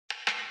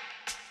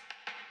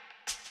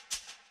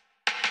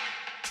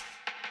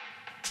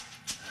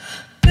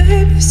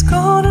Baby's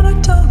gone and I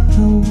don't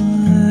know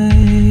why.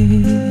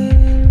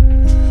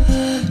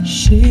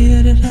 She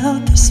headed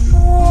out this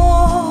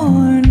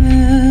morning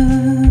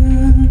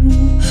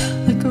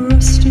like a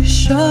rusty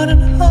shot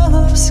in a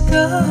hollow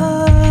sky.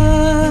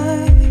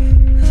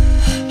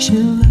 She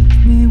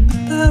left me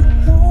without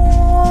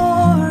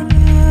warning.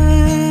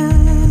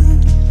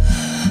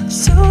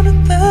 Sooner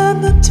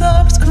than the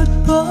dogs could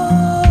bark,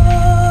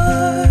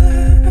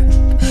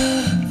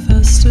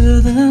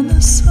 faster than the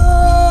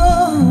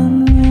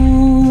sun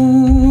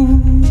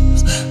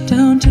rolls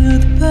down to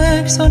the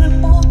banks on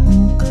an old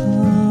milk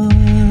cart.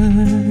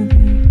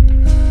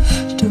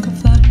 She took a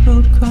flat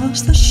road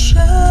across the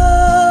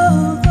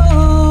shallows,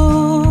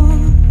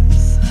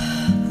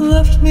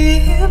 left me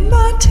in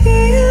my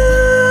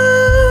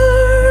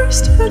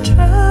tears to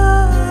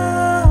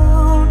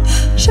drown.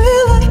 She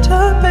left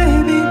her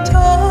baby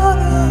daughter.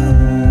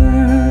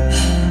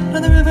 Now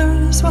the river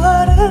is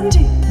wide and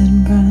deep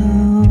and brown.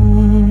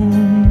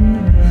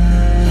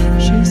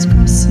 She's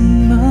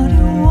crossing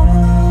muddy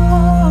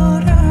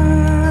water.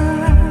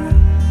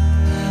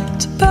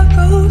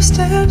 Tobacco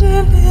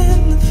standing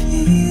in the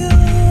field,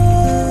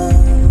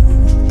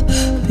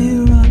 be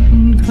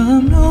rotten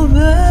come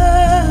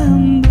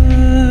November,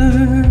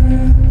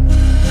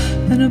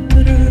 and a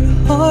bitter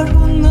heart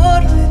will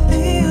not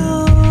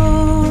reveal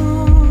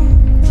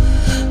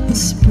the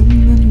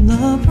spring that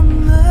love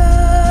remembers.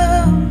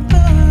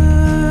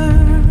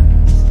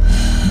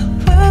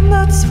 When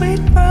that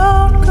sweet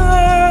brown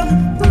girl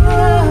and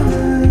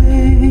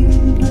mine,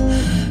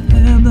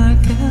 hair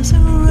black as a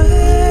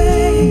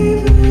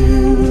raven,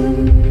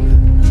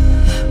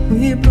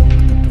 we broke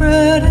the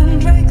bread and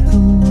drank the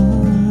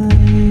wine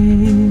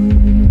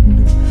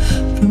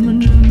from a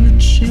gem that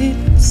she'd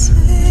been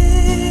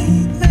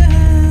saving.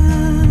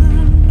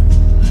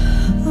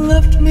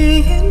 Left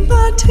me in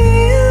my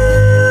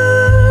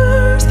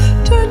tears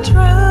to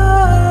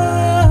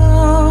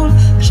drown.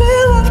 She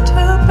left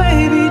her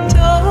baby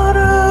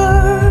daughter.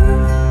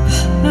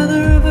 Now the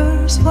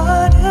river's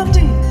wide and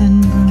deep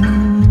and brown.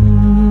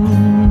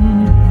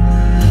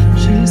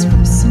 She's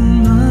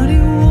crossing muddy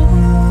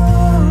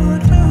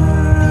water.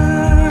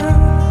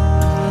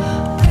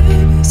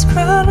 Baby's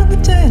crying and the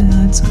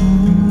daylight's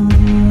gone.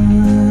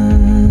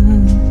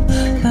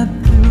 That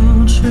big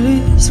old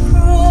tree is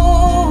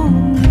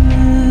groaning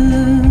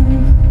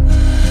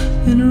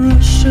in a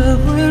rush of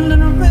wind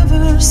and a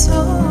river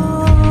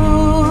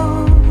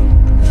song.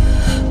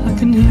 I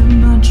can hear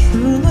my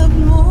true love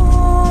mourn.